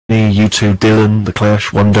U2, Dylan, The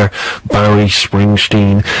Clash, Wonder, Bowie,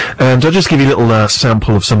 Springsteen, and I'll just give you a little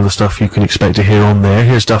sample of some of the stuff you can expect to hear on there.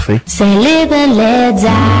 Here's Duffy. Say live and let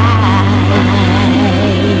die.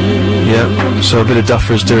 Yeah, so a bit of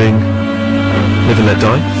Duffers doing Live and Let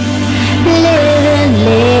Die. Live and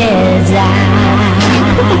let die.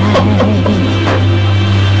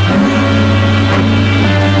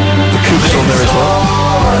 The Kooks on there as well.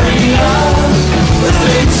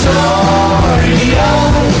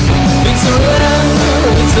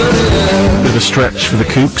 Bit of a stretch for the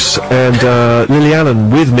Kooks, and Lily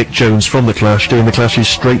Allen with Mick Jones from The Clash doing The Clash's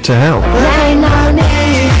Straight to Hell.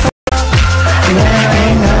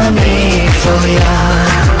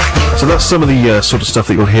 So that's some of the sort of stuff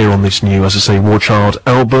that you'll hear on this new, as I say, War Child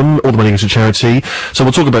album. All the money goes to charity. So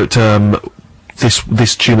we'll talk about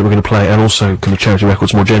this tune that we're going to play, and also kind of charity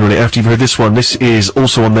records more generally after you've heard this one. This is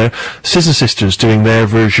also on there. Scissor Sisters doing their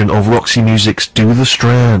version of Roxy Music's Do the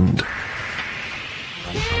Strand.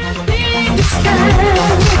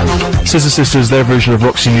 Scissor Sisters, their version of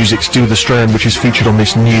Roxy Music's Do the Strand, which is featured on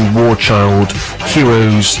this new War Child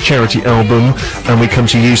Heroes charity album. And we come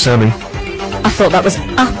to you, Sammy. I thought that was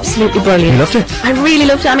absolutely brilliant. You loved it? I really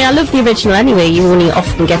loved it. I mean, I love the original anyway. You only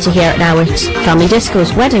often get to hear it now at family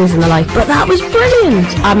discos, weddings and the like. But that was brilliant.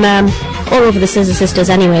 I'm all over the Scissor Sisters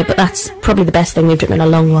anyway, but that's probably the best thing we've written in a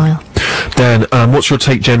long while. Dan, what's your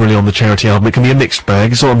take generally on the charity album? It can be a mixed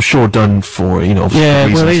bag. It's, I'm sure, done for, you know, yeah,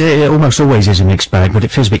 reasons. well, it almost always is a mixed bag, but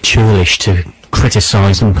it feels a bit churlish to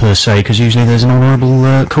criticise them per se, because usually there's an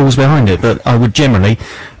honourable cause behind it. But I would generally,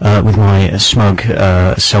 with my smug,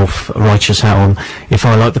 self-righteous hat on, if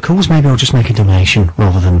I like the cause, maybe I'll just make a donation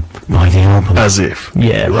rather than buy the album. As if.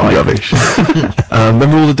 Yeah, right. Rubbish.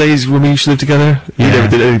 Remember all the days when we used to live together? We never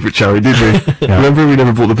did anything for charity, did we? No. Remember, we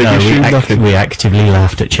never bought the big issue? Nothing. We actively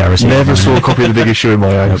laughed at charity. Never saw a copy of the big issue in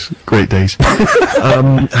my house. Great days.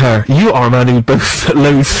 You are a man who both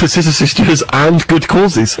loathes the Scissor Sisters and good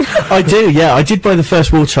causes. I do, yeah. I did buy the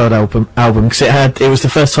first War Child album because it was the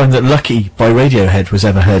first time that Lucky by Radiohead was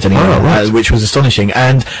ever heard anywhere, right. which was astonishing.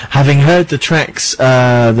 And having heard the tracks,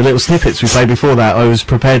 the little snippets we played before that, I was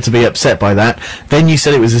prepared to be upset by that. Then you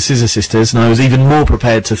said it was the Scissor Sisters, and I was even more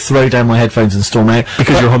prepared to throw down my headphones and storm out.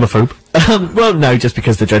 Because you're a homophobe? Well, no, just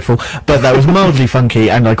because they're dreadful. But that was mildly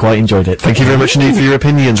funky, and I quite enjoyed it. Thank you very much indeed for your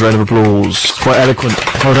opinions. Round of applause. Quite eloquent.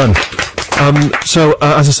 Well done. So,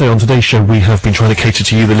 as I say, on today's show, we have been trying to cater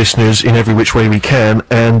to you, the listeners, in every which way we can,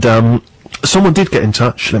 and someone did get in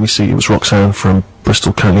touch. Let me see, it was Roxanne from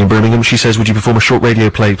Bristol, currently in Birmingham. She says, would you perform a short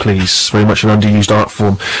radio play, please? Very much an underused art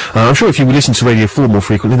form. I'm sure if you listen to Radio 4 more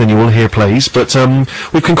frequently, then you will hear plays, but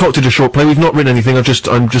we've concocted a short play. We've not written anything. we're just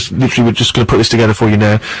going to put this together for you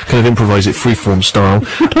now, kind of improvise it freeform style.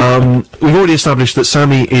 We've already established that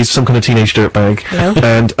Sammy is some kind of teenage dirtbag,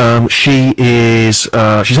 and she is,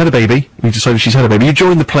 she's had a baby. We decided she's had a baby. You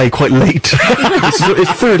joined the play quite late.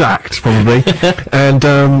 It's third act, probably,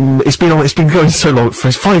 and it's been going so long.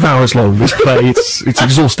 It's 5 hours long, this play. It's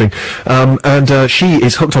exhausting. And she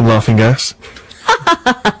is hooked on laughing gas.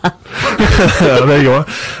 There you are.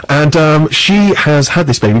 And she has had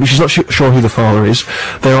this baby, but she's not sure who the father is.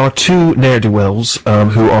 There are two ne'er-do-wells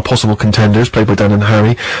who are possible contenders, played by Dan and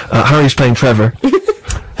Harry. Harry's playing Trevor.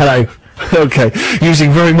 Hello. Okay,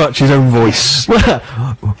 using very much his own voice.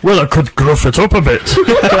 Well, I could gruff it up a bit.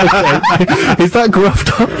 Is that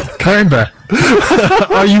gruffed up? Kinda.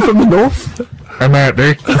 Are you from the north? I might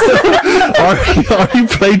be. Are you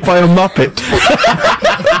played by a Muppet?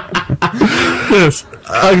 Yes.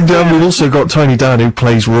 And we've also got Tiny Dan who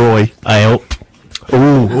plays Roy. I hope.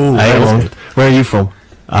 Ooh, hang on. Where are you from?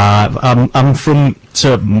 I'm from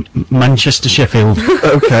Manchester, Sheffield.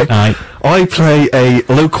 Okay. I play a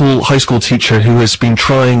local high school teacher who has been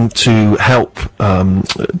trying to help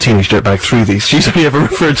Teenage Dirtbag through these. She's only ever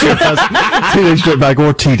referred to it as Teenage Dirtbag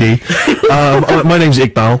or TD. My name's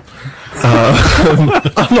Iqbal.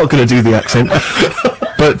 I'm not going to do the accent.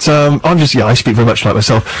 But I speak very much like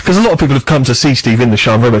myself, because a lot of people have come to see Steve in the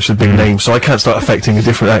show. I'm very much the big name, so I can't start affecting a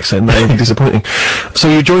different accent. That would be disappointing. So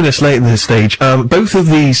you join us late in the stage. Both of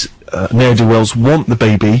these ne'er-do-wells want the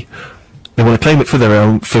baby. They want to claim it for their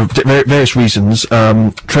own, for various reasons.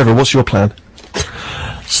 Trevor, what's your plan?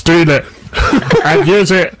 Steal it. And use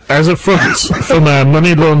it as a front for my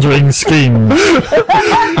money laundering scheme.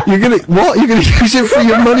 You're gonna use it for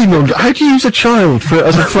your money laundering? How do you use a child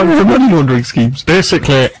as a front for money laundering schemes?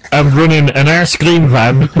 Basically, I'm running an ice cream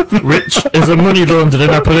van, which is a money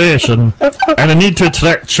laundering operation, and I need to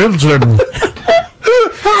attract children.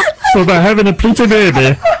 So by having a pretty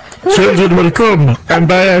baby, children will come and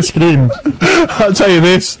buy ice cream. I'll tell you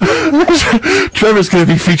this, Trevor's going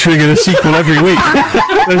to be featuring in a sequel every week.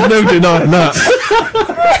 There's no denying that.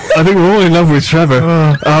 I think we're all in love with Trevor.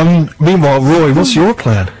 Meanwhile, Roy, what's your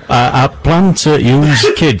plan? I plan to use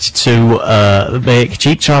kids to make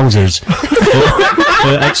cheap trousers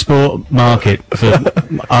for export market for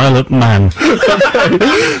Isle of Man.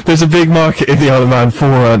 There's a big market in the Isle of Man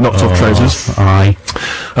for knocked off trousers. Aye.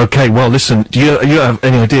 Okay, well, listen. Do you have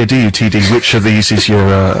any idea, do you, TD, which of these is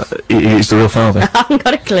your is the real father? I haven't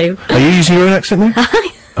got a clue. Are you using your own accent there?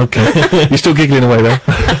 Okay. You're still giggling away there.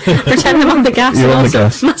 Pretend I'm on the gas. You're and on the also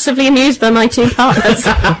gas. Massively amused by my two partners.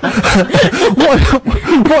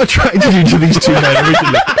 What attracted you to these two men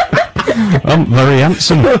originally? I'm very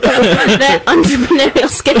handsome. Their entrepreneurial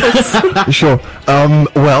skills. Sure.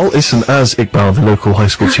 Well, listen, as Iqbal, the local high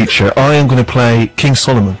school teacher, I am going to play King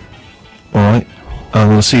Solomon. Alright? I'm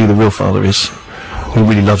going to see who the real father is, who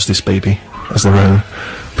really loves this baby as their own.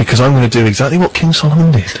 Because I'm going to do exactly what King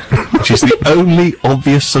Solomon did, which is the only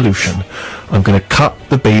obvious solution. I'm going to cut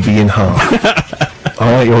the baby in half.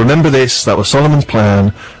 Alright, you'll remember this. That was Solomon's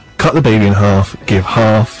plan. Cut the baby in half, give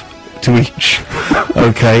half to each.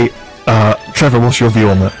 Okay. Trevor, what's your view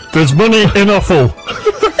on that? There's money in offal.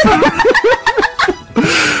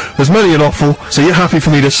 There's money in offal, so you're happy for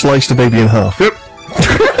me to slice the baby in half? Yep.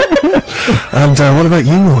 And what about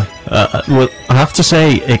you, Roy? Well, I have to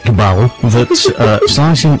say, Iqbal, that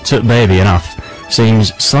slicing to baby in half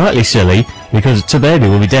seems slightly silly because to baby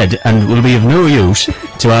will be dead and will be of no use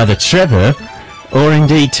to either Trevor or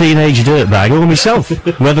indeed teenage dirtbag or myself,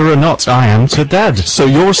 whether or not I am to dad. So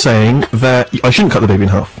you're saying that I shouldn't cut the baby in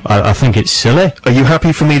half? I think it's silly. Are you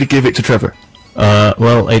happy for me to give it to Trevor?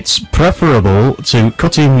 Well, it's preferable to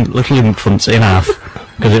cutting little infants in half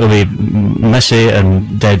because it'll be messy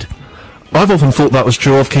and dead. I've often thought that was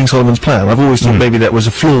true of King Solomon's plan. I've always thought maybe that was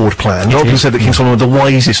a flawed plan. You often said that King Solomon was the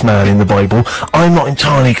wisest man in the Bible. I'm not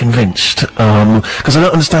entirely convinced, because I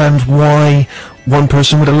don't understand why one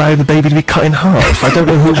person would allow the baby to be cut in half. I don't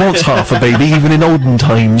know who wants half a baby, even in olden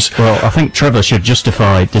times. Well, I think Trevor should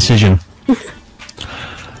justify decision.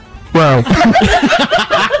 Well,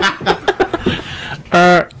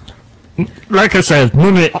 Like I said,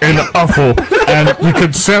 money in offal, and we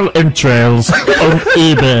could sell entrails on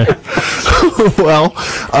eBay. well,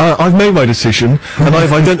 I've made my decision, and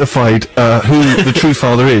I've identified who the true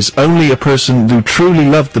father is. Only a person who truly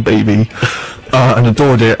loved the baby and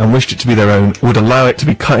adored it and wished it to be their own would allow it to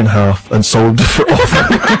be cut in half and sold for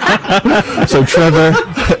offal. So, Trevor,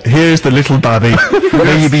 here's the little babby.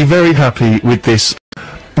 May you be very happy with this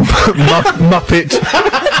Muppet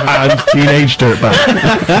and teenage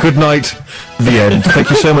dirtbag. Good night. The end. Thank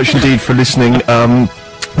you so much indeed for listening.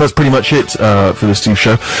 That's pretty much it for the Steve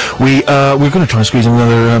Show. We're going to try and squeeze in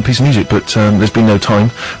another piece of music, but there's been no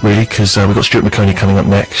time really because we've got Stuart McConey coming up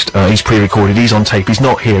next. He's pre-recorded. He's on tape. He's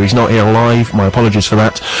not here. He's not here live. My apologies for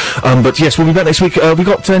that. But yes, we'll be back next week. We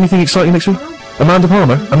got anything exciting next week? Amanda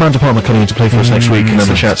Palmer coming in to play for us next week and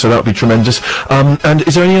another chat, so that'll be tremendous. And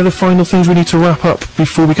is there any other final things we need to wrap up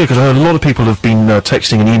before we go? Because I know a lot of people have been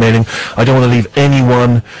texting and emailing. I don't want to leave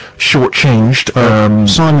anyone shortchanged.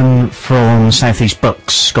 Simon from South East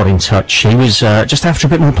Bucks got in touch. He was just after a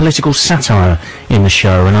bit more political satire in the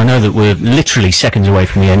show, and I know that we're literally seconds away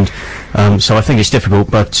from the end, so I think it's difficult,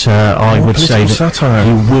 but I would say that satire.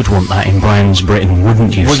 you would want that in Brian's Britain,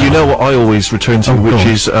 wouldn't you? Well, you Simon? know what I always return to, which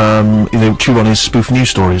is, Chew on his spoof news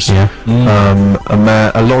stories. Yeah.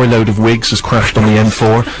 A lorry load of wigs has crashed on the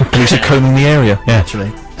M4, and he's combing the area. Yeah,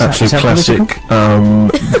 actually. Absolute classic.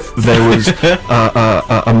 There was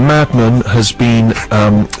a madman has been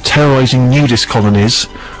terrorising nudist colonies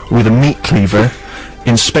with a meat cleaver.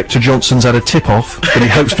 Inspector Johnson's had a tip-off, but he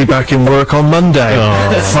hopes to be back in work on Monday.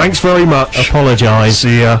 Oh. Thanks very much. Apologise.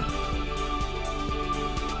 See ya.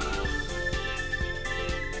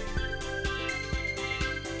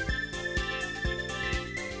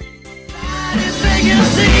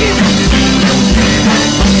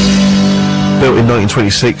 Built in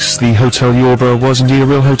 1926, the Hotel Yorba was indeed a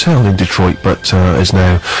real hotel in Detroit, but is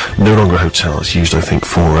now no longer a hotel. It's used, I think,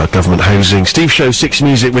 for government housing. Steve Show 6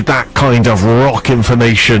 Music with that kind of rock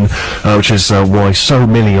information, which is why so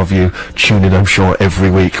many of you tune in, I'm sure,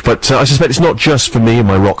 every week. But I suspect it's not just for me and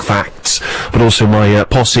my rock facts, but also my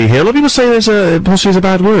posse here. A lot of people say posse is a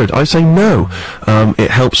bad word. I say no.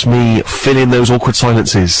 It helps me fill in those awkward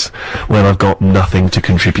silences when I've got nothing to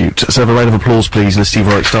contribute. So have a round of applause, please, in the Steve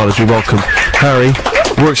Wright style as we welcome Harry,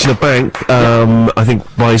 works in a bank, I think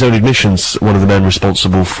by his own admissions, one of the men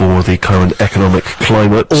responsible for the current economic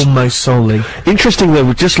climate. Almost solely. Interesting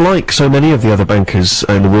though, just like so many of the other bankers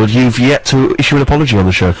in the world, you've yet to issue an apology on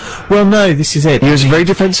the show. Well, no, this is it. He was very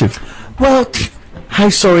defensive. Well, how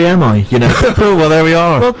sorry am I, you know? Well, there we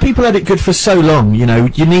are. Well, people had it good for so long, you know,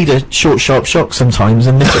 you need a short, sharp shock sometimes,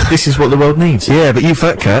 and this is what the world needs. Yeah, but you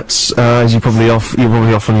fat cats, as you're probably off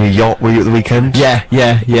on your yacht, were you, at the weekend?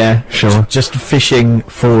 Yeah. Sure. Just fishing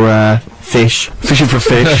for, fish. Fishing for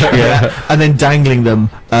fish, yeah. And then dangling them,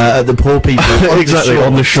 at the poor people. Exactly,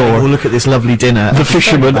 on the shore. Oh, look at this lovely dinner. The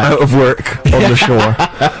fisherman out of work on the shore.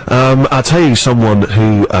 I'll tell you someone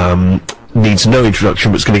who, needs no introduction,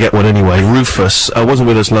 but is going to get one anyway. Rufus wasn't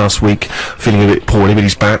with us last week, feeling a bit poorly, but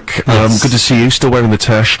he's back. Yes. Good to see you, still wearing the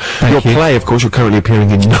tash. Your play, of course, you're currently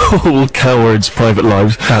appearing in Noel Coward's Private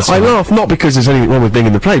Lives. I laugh, not because there's anything wrong with being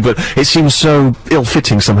in the play, but it seems so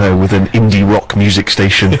ill-fitting somehow with an indie rock music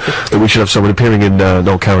station that we should have someone appearing in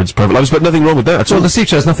Noel Coward's Private Lives, but nothing wrong with that at all. Well, the Steve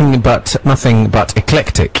Show is nothing but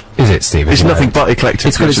eclectic, is it, Steve? It's nothing but eclectic.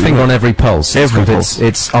 It's got its finger on every pulse. Every pulse.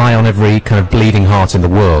 Its eye on every kind of bleeding heart in the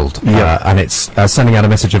world. Yeah. And it's sending out a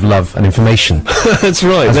message of love and information. That's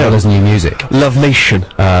right. As well as new music. Love Nation.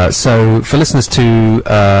 So, for listeners to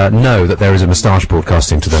know that there is a moustache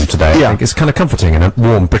broadcasting to them today, I think it's kind of comforting in a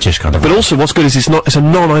warm British kind of way. But also, what's good is it's a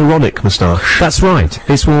non-ironic moustache. That's right.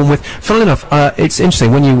 It's worn with. Funnily enough, it's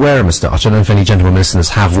interesting when you wear a moustache. I don't know if any gentlemen listeners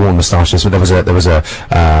have worn moustaches, but there was a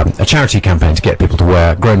charity campaign to get people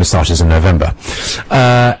to grow moustaches in November,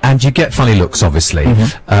 and you get funny looks. Obviously,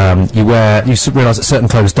 you realise that certain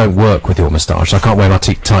clothes don't work with your moustache. I can't wear my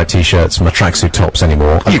tight t-shirts and my tracksuit tops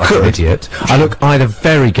anymore. I look like an idiot. I look either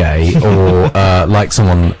very gay or like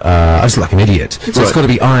someone. I just look like an idiot. So it's got to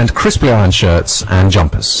be crisply ironed shirts and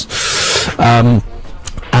jumpers. And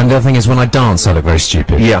the other thing is, when I dance, I look very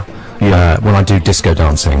stupid. Yeah. When I do disco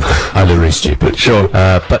dancing, I look really stupid. Sure.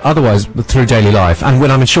 But otherwise, through daily life, and when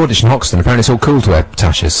I'm in Shoreditch and Hoxton, apparently it's all cool to wear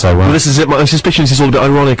tashes. So, well, this is it. My suspicion is it's all a bit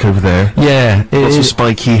ironic over there. Yeah. Lots of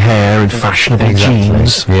spiky hair and fashionable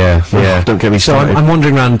jeans. Yeah. Don't get me started. So I'm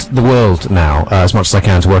wandering around the world now as much as I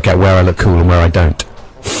can to work out where I look cool and where I don't.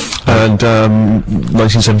 And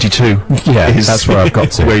 1972 that's where I've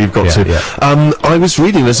got to. Where you've got to. Yeah. I was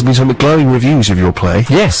reading, there's been some glowing reviews of your play.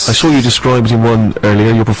 Yes. I saw you described in one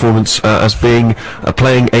earlier, your performance as being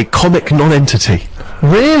playing a comic non-entity.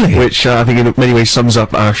 Really? Which I think in many ways sums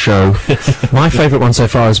up our show. My favourite one so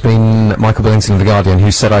far has been Michael Billington of The Guardian, who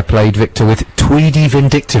said I played Victor with tweedy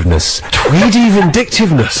vindictiveness. Tweedy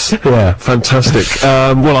vindictiveness? Yeah. Fantastic.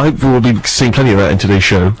 Well, I hope we'll be seeing plenty of that in today's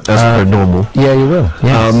show, as per normal. Yeah, you will.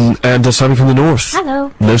 Yes. And Sammy from the North.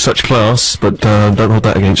 Hello. No such class, but don't hold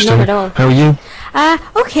that against Not her. at all. How are you?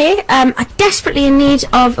 Okay, I'm desperately in need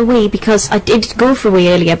of a wee because I did go for a wee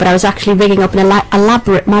earlier, but I was actually rigging up an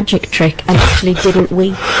elaborate magic trick and actually didn't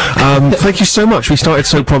wee. Thank you so much. We started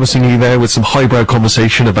so promisingly there with some highbrow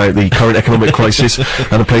conversation about the current economic crisis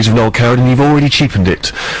and the plays of Noel Coward, and you've already cheapened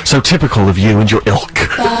it. So typical of you and your ilk.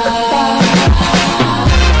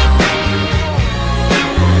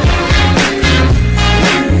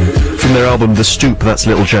 From their album The Stoop, that's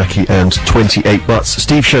Little Jackie and 28 Butts.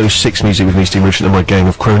 Steve Show's Six Music with me, Steve Richard, and my gang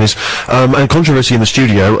of cronies. And controversy in the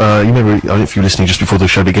studio. You remember, I don't know if you were listening just before the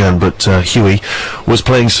show began, but Huey was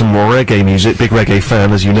playing some reggae music, big reggae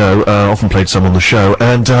fan, as you know, often played some on the show.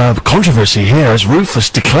 And controversy here, as Rufus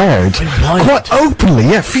declared, quite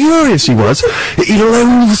openly, furious he was. He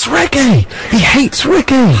loathes reggae. He hates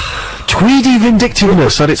reggae. Tweedy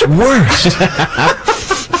vindictiveness at its worst.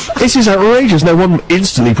 This is outrageous. No one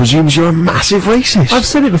instantly presumes you're a massive racist. I've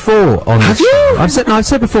said it before on Have the you? I've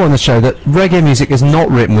said before on the show that reggae music is not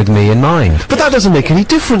written with me in mind. But that doesn't make any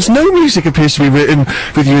difference. No music appears to be written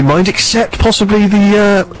with you in mind, except possibly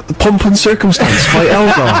the Pomp and Circumstance by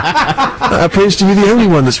Elgar. That appears to be the only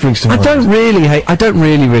one that springs to mind. I don't really hate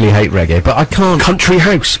reggae, but I can't. Country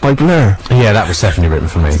House by Blur. Yeah, that was definitely written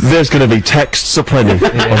for me. There's going to be texts aplenty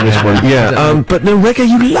on this one. Yeah, but no, reggae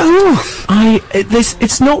you loathe.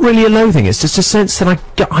 It's not really a loathing, it's just a sense that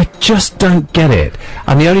I just don't get it.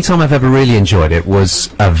 And the only time I've ever really enjoyed it was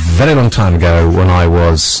a very long time ago when I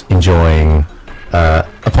was enjoying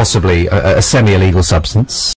possibly a semi-illegal substance.